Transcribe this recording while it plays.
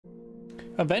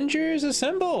Avengers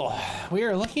Assemble! We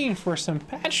are looking for some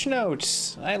patch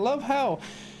notes. I love how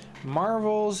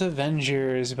Marvel's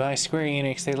Avengers by Square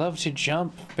Enix, they love to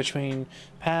jump between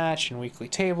patch and weekly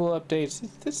table updates.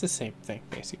 It's the same thing,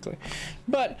 basically.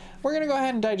 But we're going to go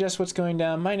ahead and digest what's going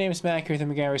down. My name is Mac here with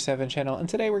the MacGyver7 channel, and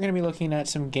today we're going to be looking at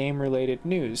some game-related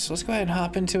news. So let's go ahead and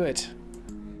hop into it.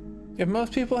 If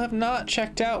most people have not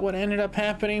checked out what ended up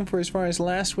happening for as far as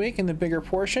last week in the bigger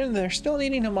portion, they're still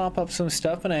needing to mop up some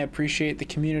stuff, and I appreciate the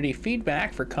community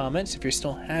feedback for comments. If you're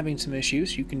still having some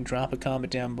issues, you can drop a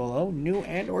comment down below, new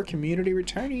and or community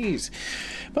returnees.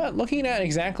 But looking at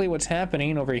exactly what's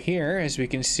happening over here, as we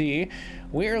can see,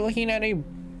 we're looking at a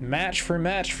match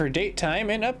for date time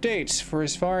and updates for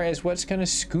as far as what's going to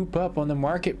scoop up on the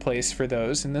marketplace for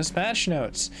those in those patch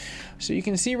notes. So you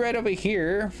can see right over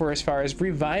here, for as far as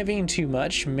Reviving Too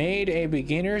Much made a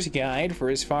beginner's guide for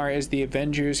as far as the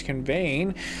Avengers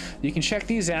conveying. You can check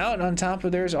these out. On top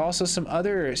of there's also some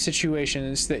other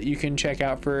situations that you can check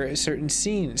out for certain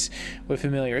scenes with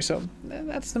familiar. So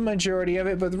that's the majority of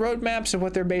it, but the roadmaps of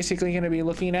what they're basically going to be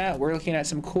looking at, we're looking at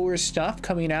some cooler stuff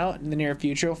coming out in the near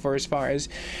future for as far as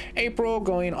April,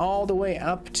 going all the way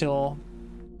up till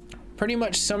pretty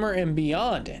much summer and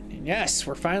beyond. And yes,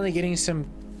 we're finally getting some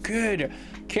good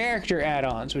character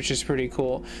add-ons, which is pretty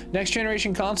cool. Next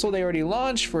generation console they already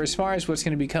launched. For as far as what's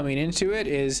going to be coming into it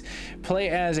is play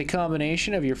as a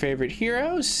combination of your favorite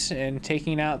heroes and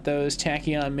taking out those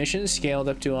tachyon missions scaled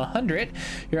up to 100.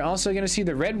 You're also going to see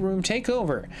the Red Room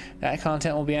takeover. That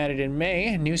content will be added in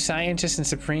May. New scientists and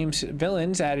supreme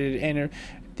villains added in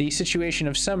the situation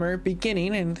of summer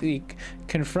beginning, and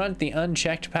confront the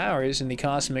unchecked powers in the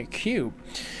cosmic cube.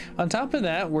 On top of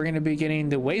that, we're going to be getting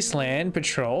the Wasteland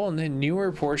Patrol and the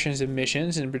newer portions of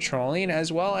missions and patrolling,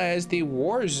 as well as the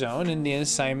War Zone and the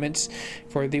assignments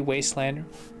for the Wasteland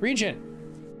region.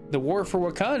 The War for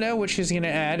Wakanda, which is going to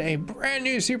add a brand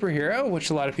new superhero, which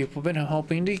a lot of people have been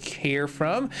hoping to hear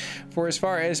from. For as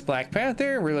far as Black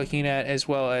Panther, we're looking at, as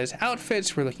well as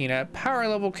outfits, we're looking at power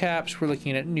level caps, we're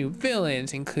looking at new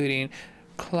villains, including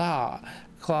Claw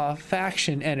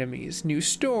faction enemies, new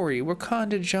story,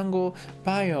 Wakanda jungle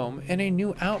biome, and a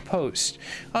new outpost.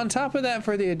 On top of that,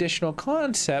 for the additional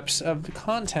concepts of the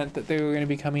content that they're going to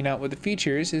be coming out with the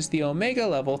features, is the Omega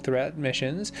level threat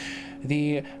missions,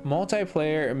 the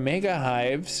multiplayer mega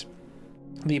hives,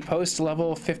 the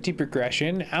post-level 50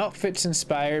 progression, outfits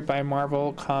inspired by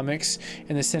Marvel Comics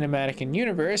in the cinematic and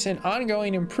universe, and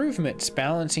ongoing improvements,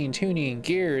 balancing, tuning,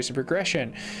 gears, and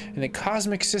progression, and the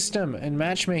cosmic system and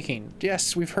matchmaking.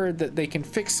 Yes, we've heard that they can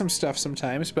fix some stuff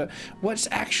sometimes, but what's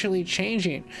actually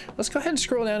changing? Let's go ahead and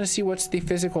scroll down to see what's the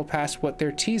physical past what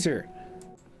their teaser.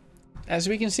 As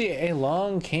we can see,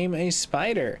 along came a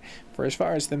spider. For as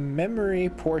far as the memory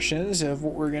portions of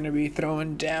what we're going to be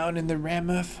throwing down in the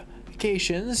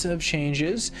of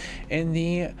changes in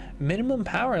the minimum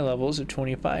power levels of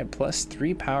 25 plus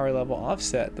 3 power level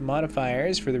offset, the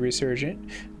modifiers for the Resurgent,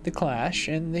 the Clash,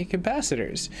 and the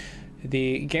capacitors,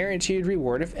 the guaranteed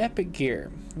reward of epic gear,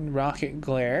 rocket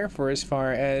glare for as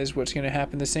far as what's going to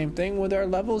happen, the same thing with our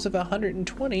levels of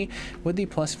 120 with the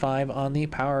plus 5 on the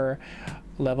power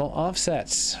level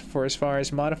offsets. For as far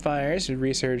as modifiers,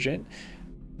 Resurgent,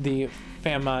 the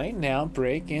Famine, now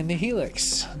Break, and the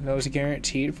Helix. Those are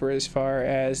guaranteed for as far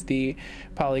as the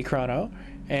Polychrono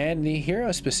and the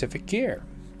hero specific gear.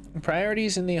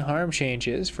 Priorities in the harm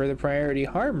changes for the priority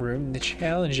harm room, the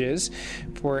challenges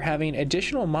for having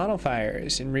additional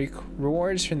modifiers and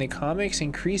rewards from the comics,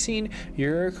 increasing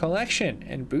your collection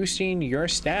and boosting your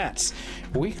stats.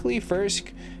 Weekly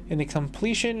first in the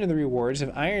completion of the rewards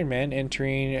of Iron Man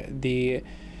entering the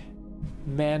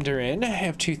Mandarin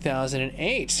of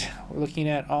 2008. We're looking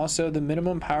at also the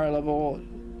minimum power level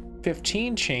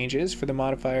 15 changes for the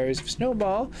modifiers of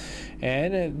Snowball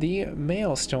and the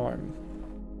Maelstrom.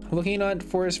 Looking on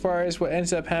for as far as what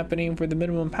ends up happening for the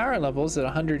minimum power levels at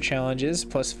 100 challenges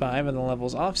plus 5 on the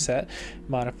levels offset,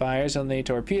 modifiers on the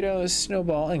Torpedoes,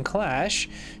 Snowball, and Clash.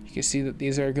 You can see that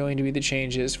these are going to be the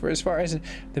changes. For as far as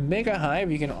the Mega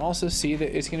Hive, you can also see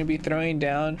that it's going to be throwing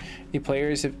down the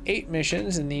players of 8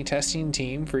 missions in the testing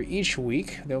team for each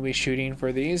week. They'll be shooting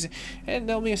for these, and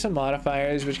there'll be some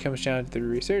modifiers, which comes down to the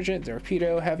Resurgent,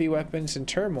 Torpedo, Heavy Weapons, and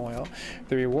Turmoil.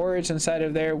 The rewards inside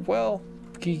of there, well,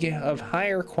 of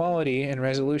higher quality and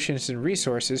resolutions and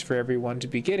resources for everyone to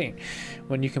be getting.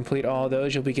 When you complete all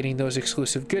those, you'll be getting those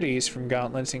exclusive goodies from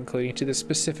gauntlets, including to the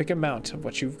specific amount of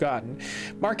what you've gotten.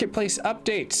 Marketplace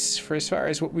updates for as far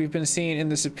as what we've been seeing in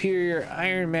the Superior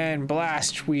Iron Man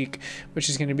Blast week, which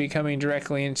is going to be coming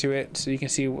directly into it. So you can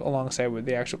see alongside with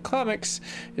the actual comics,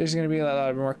 there's going to be a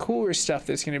lot more cooler stuff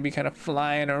that's going to be kind of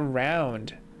flying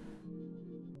around.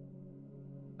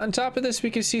 On top of this,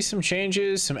 we can see some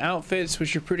changes, some outfits,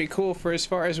 which are pretty cool for as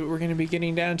far as what we're going to be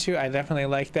getting down to. I definitely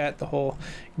like that, the whole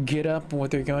get up and what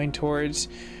they're going towards.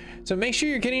 So make sure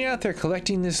you're getting out there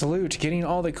collecting this loot, getting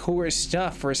all the cooler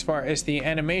stuff for as far as the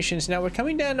animations. Now we're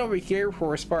coming down over here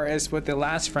for as far as what the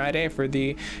last Friday for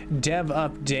the dev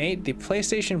update, the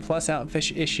PlayStation Plus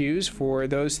outfit issues for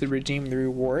those that redeem the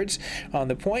rewards on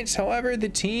the points. However, the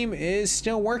team is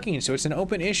still working, so it's an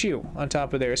open issue on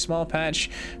top of their small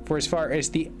patch for as far as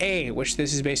the A, which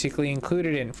this is basically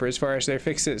included in for as far as their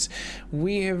fixes.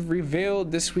 We have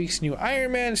revealed this week's new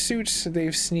Iron Man suits.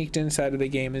 They've sneaked inside of the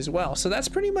game as well. So that's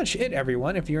pretty much it,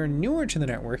 everyone. If you're newer to the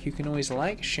network, you can always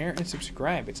like, share, and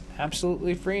subscribe. It's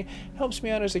absolutely free, helps me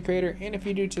out as a creator, and if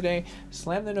you do today,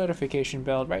 slam the notification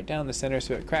bell right down the center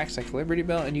so it cracks like a Liberty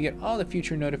Bell and you get all the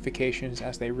future notifications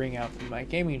as they ring out from my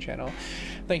gaming channel.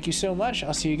 Thank you so much.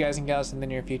 I'll see you guys and gals in the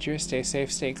near future. Stay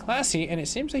safe, stay classy, and it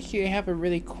seems like you have a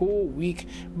really cool week,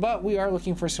 but we are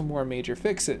looking for some more major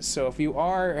fixes. So if you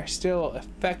are still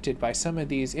affected by some of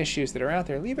these issues that are out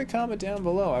there, leave a comment down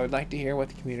below. I would like to hear what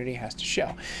the community has to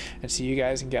show. And see you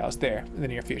guys and gals there in the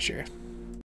near future.